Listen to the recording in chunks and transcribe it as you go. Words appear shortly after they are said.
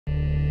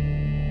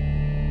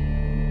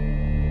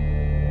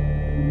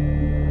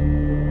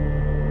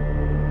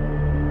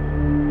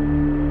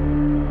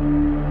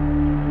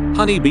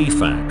Honeybee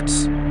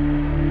facts.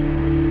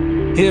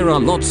 Here are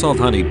lots of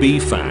honeybee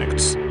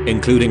facts,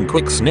 including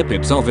quick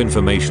snippets of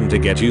information to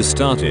get you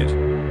started.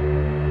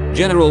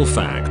 General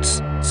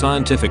facts,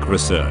 scientific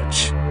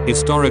research,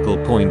 historical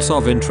points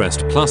of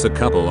interest plus a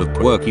couple of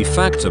quirky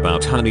facts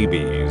about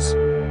honeybees.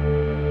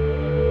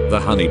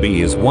 The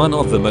honeybee is one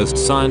of the most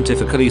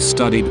scientifically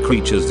studied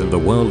creatures in the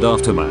world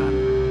after man.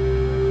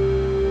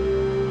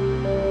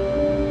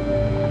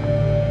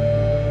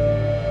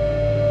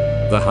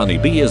 The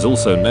honeybee is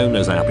also known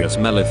as Apis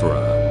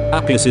mellifera.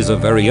 Apis is a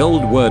very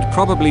old word,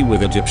 probably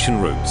with Egyptian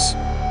roots,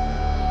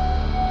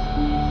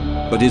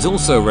 but is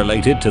also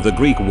related to the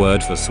Greek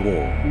word for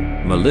swarm.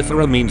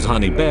 Mellifera means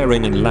honey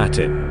bearing in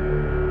Latin.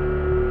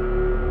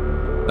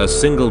 A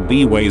single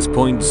bee weighs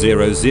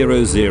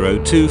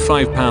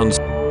 0.00025 pounds.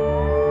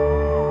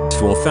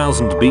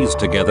 4,000 bees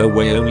together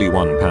weigh only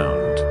 1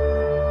 pound.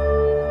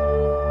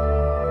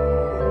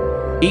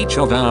 Each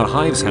of our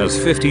hives has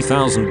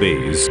 50,000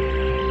 bees,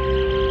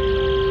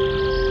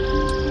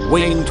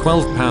 weighing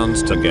 12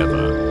 pounds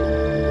together.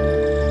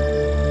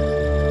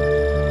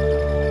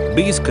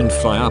 Bees can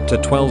fly up to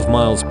 12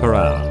 miles per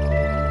hour.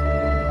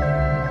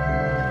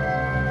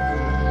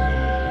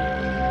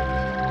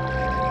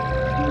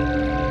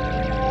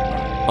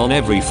 On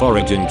every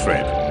foraging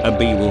trip, a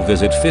bee will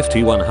visit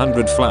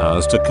 5,100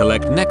 flowers to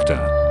collect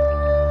nectar.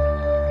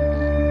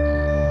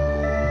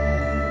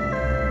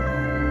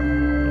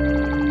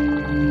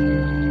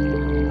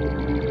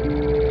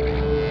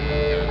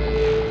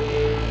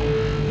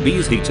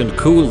 Bees heat and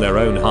cool their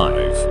own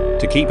hive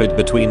to keep it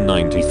between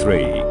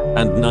 93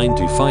 and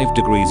 95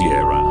 degrees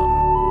year-round.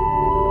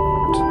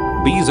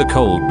 Bees are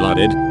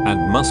cold-blooded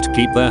and must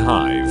keep their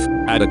hive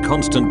at a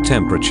constant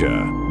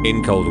temperature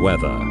in cold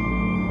weather.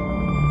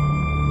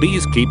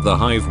 Bees keep the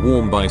hive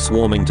warm by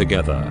swarming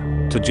together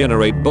to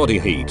generate body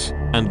heat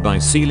and by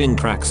sealing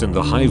cracks in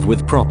the hive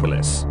with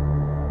propolis.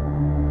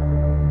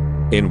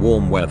 In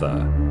warm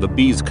weather, the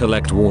bees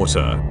collect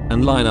water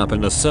and line up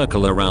in a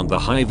circle around the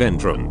hive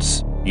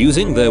entrance.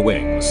 Using their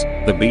wings,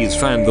 the bees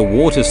fan the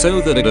water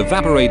so that it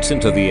evaporates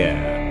into the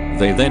air.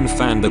 They then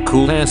fan the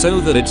cool air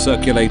so that it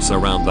circulates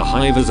around the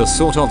hive as a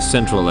sort of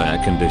central air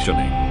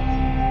conditioning.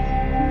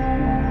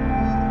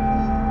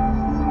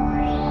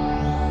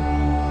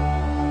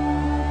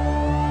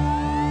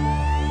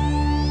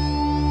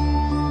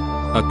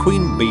 A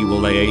queen bee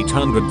will lay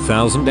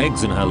 800,000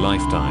 eggs in her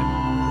lifetime.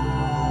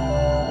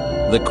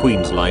 The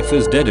queen's life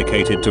is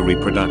dedicated to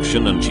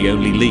reproduction and she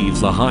only leaves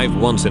the hive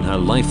once in her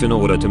life in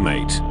order to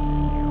mate.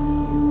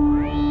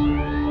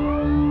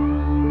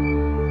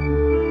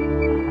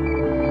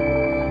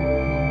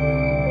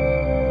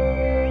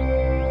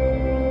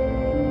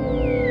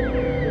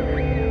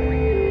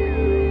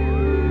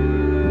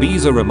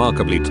 Bees are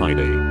remarkably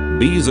tidy.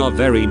 Bees are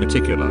very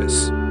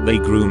meticulous. They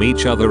groom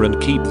each other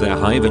and keep their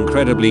hive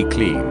incredibly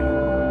clean.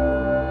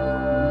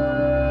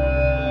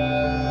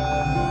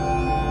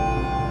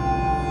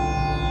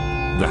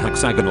 The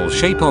hexagonal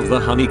shape of the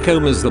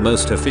honeycomb is the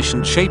most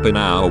efficient shape in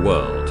our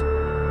world.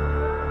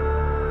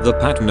 The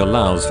pattern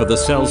allows for the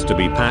cells to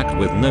be packed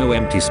with no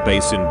empty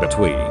space in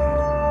between.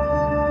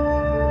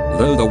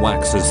 Though the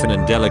wax is thin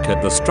and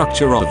delicate, the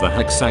structure of the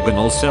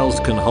hexagonal cells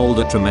can hold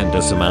a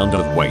tremendous amount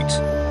of weight.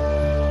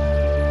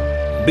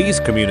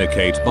 Bees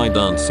communicate by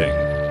dancing.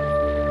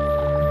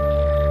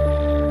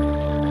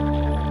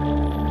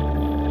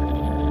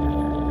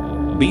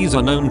 Bees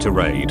are known to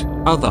raid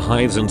other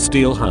hives and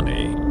steal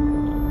honey.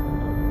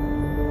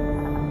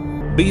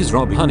 Bees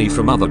rob honey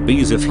from other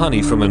bees if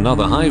honey from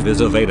another hive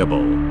is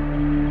available.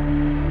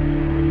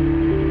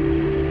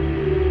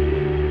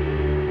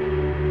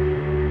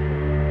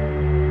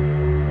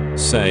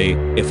 Say,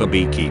 if a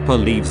beekeeper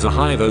leaves a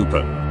hive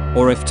open,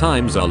 or if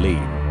times are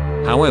lean.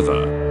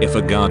 However, if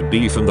a guard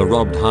bee from the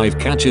robbed hive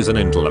catches an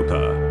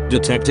interloper,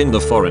 detecting the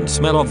foreign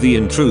smell of the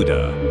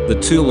intruder, the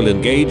two will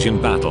engage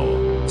in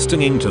battle,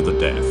 stinging to the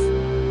death.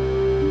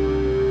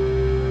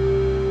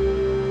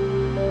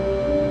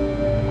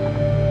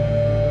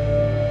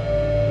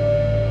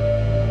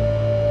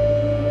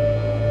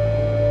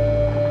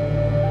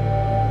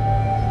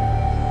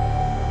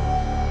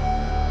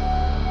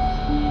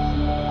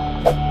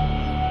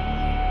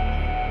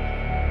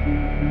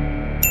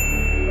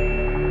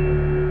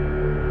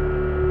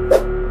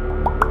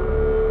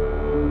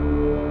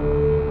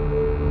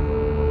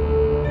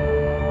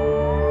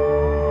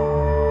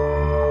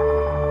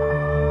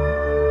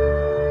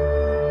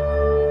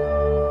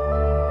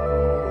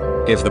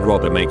 If the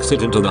robber makes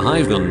it into the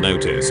hive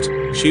unnoticed,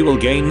 she will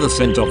gain the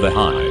scent of the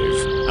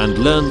hive and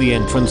learn the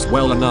entrance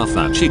well enough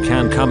that she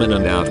can come in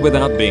and out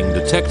without being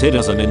detected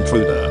as an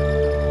intruder.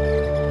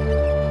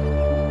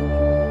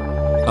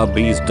 A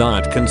bee's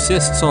diet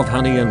consists of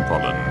honey and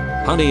pollen.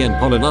 Honey and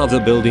pollen are the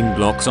building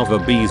blocks of a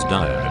bee's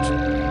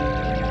diet.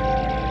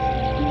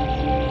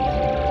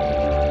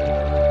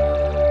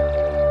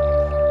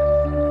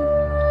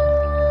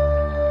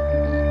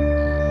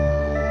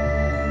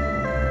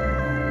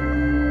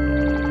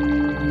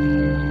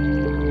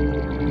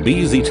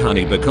 Bees eat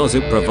honey because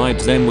it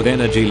provides them with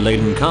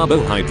energy-laden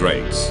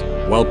carbohydrates,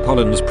 while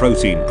pollen's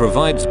protein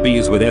provides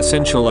bees with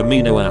essential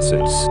amino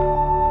acids.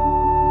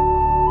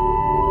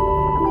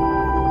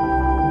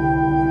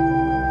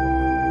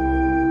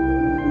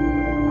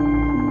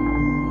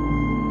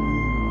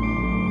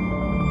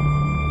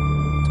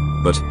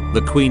 But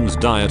the queen's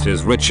diet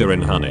is richer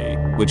in honey,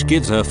 which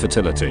gives her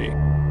fertility.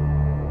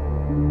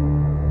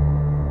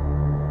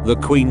 The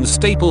queen's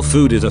staple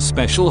food is a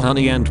special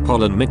honey and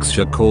pollen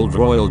mixture called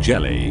royal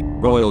jelly.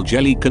 Royal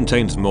jelly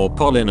contains more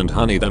pollen and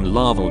honey than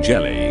larval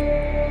jelly.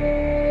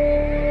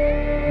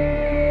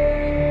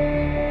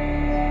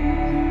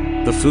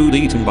 The food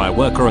eaten by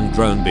worker and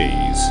drone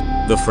bees.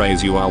 The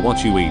phrase "you are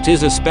what you eat"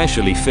 is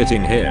especially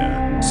fitting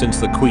here, since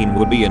the queen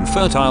would be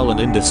infertile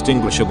and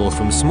indistinguishable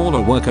from smaller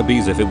worker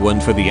bees if it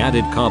weren't for the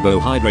added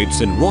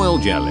carbohydrates in royal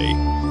jelly.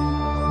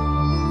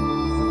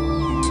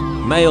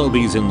 Male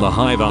bees in the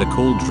hive are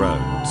called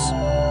drones.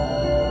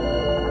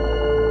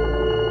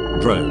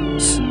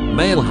 Drones,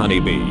 male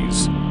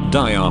honeybees,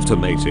 die after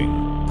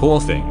mating.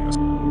 Poor things.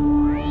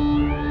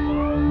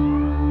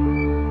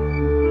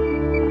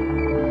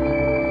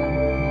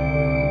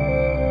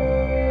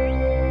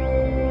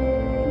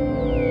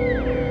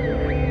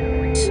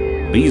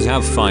 Bees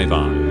have 5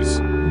 eyes.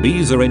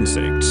 Bees are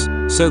insects,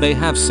 so they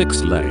have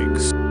 6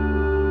 legs.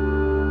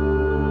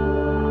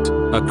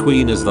 A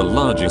queen is the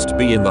largest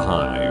bee in the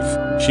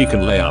hive. She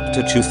can lay up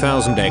to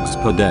 2,000 eggs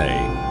per day.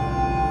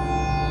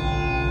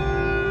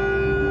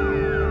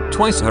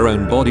 Twice her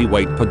own body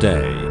weight per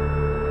day.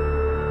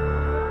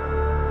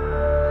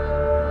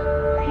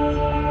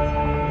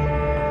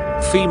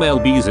 Female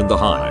bees in the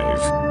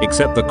hive,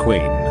 except the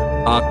queen,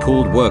 are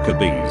called worker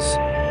bees.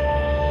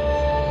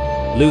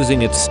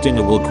 Losing its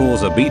stinger will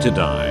cause a bee to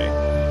die.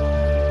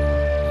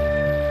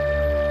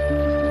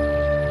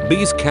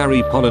 Bees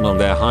carry pollen on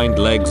their hind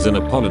legs in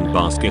a pollen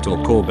basket or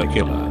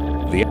corbicula.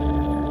 The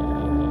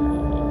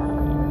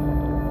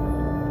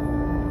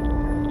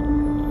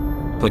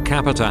per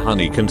capita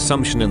honey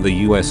consumption in the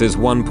US is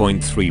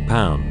 1.3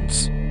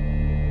 pounds.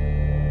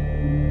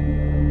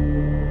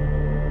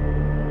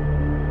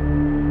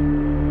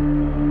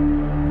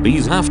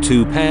 Bees have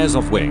 2 pairs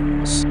of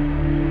wings.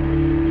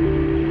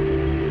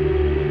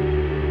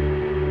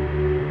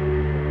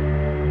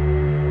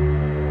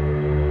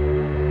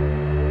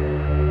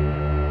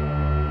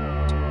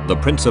 The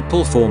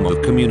principal form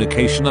of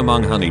communication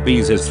among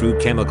honeybees is through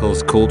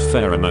chemicals called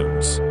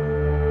pheromones.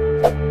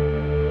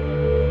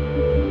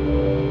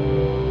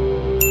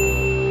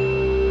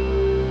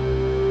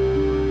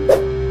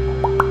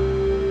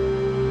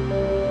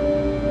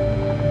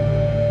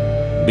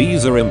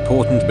 Bees are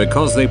important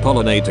because they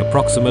pollinate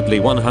approximately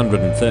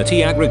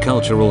 130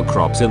 agricultural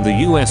crops in the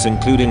US,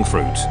 including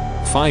fruit,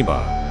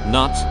 fiber,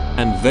 nut,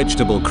 and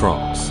vegetable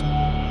crops.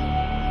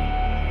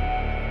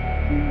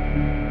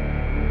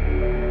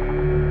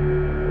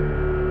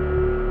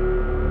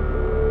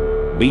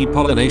 Bee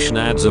pollination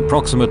adds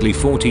approximately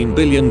 $14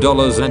 billion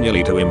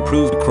annually to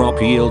improved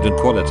crop yield and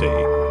quality.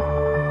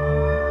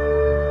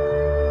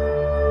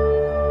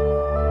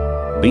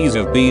 Bees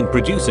have been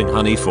producing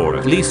honey for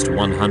at least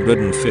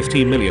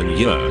 150 million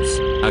years.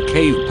 A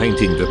cave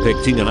painting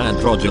depicting an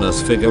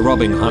androgynous figure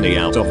robbing honey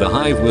out of the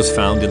hive was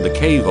found in the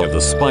cave of the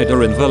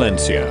spider in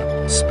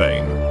Valencia,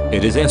 Spain.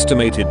 It is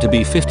estimated to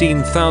be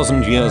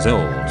 15,000 years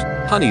old.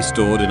 Honey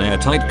stored in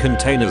airtight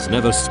containers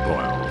never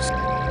spoils.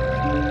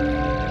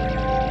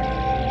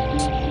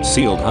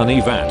 Sealed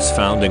honey vats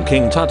found in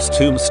King Tut's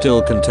tomb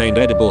still contained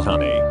edible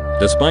honey,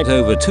 despite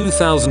over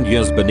 2,000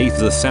 years beneath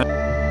the sand.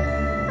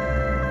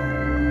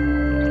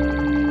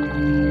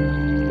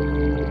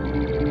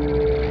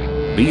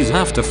 Bees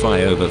have to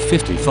fly over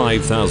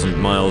 55,000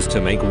 miles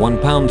to make 1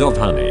 pound of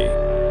honey.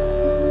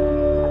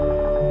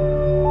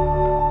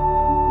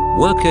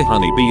 Worker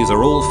honeybees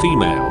are all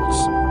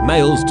females.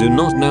 Males do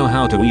not know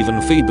how to even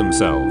feed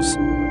themselves.